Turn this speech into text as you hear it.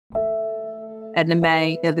Edna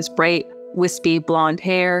Mae had this bright, wispy blonde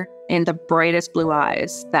hair and the brightest blue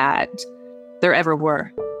eyes that there ever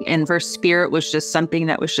were. And her spirit was just something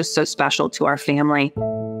that was just so special to our family.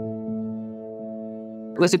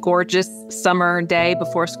 It was a gorgeous summer day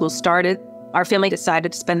before school started. Our family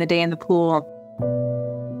decided to spend the day in the pool.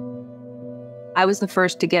 I was the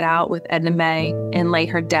first to get out with Edna Mae and lay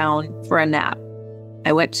her down for a nap.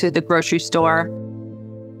 I went to the grocery store,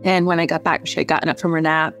 and when I got back, she had gotten up from her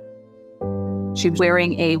nap. She was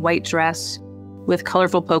wearing a white dress with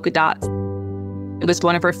colorful polka dots. It was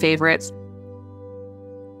one of her favorites.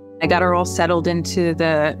 I got her all settled into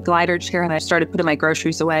the glider chair, and I started putting my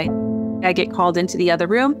groceries away. I get called into the other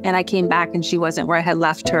room, and I came back, and she wasn't where I had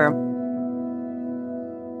left her.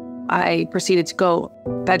 I proceeded to go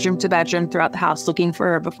bedroom to bedroom throughout the house looking for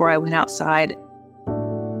her before I went outside.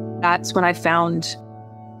 That's when I found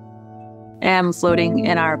Em floating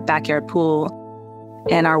in our backyard pool,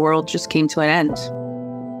 and our world just came to an end.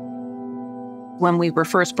 When we were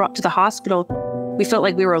first brought to the hospital, we felt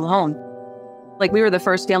like we were alone. Like we were the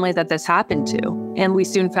first family that this happened to. And we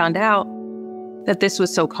soon found out that this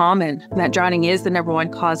was so common, that drowning is the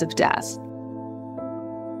 #1 cause of death.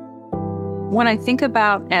 When I think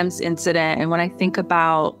about Em's incident and when I think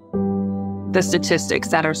about the statistics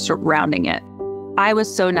that are surrounding it, I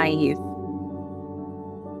was so naive.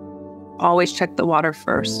 Always check the water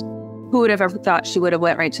first. Who would have ever thought she would have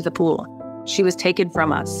went right to the pool? She was taken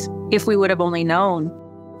from us. If we would have only known,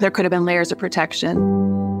 there could have been layers of protection.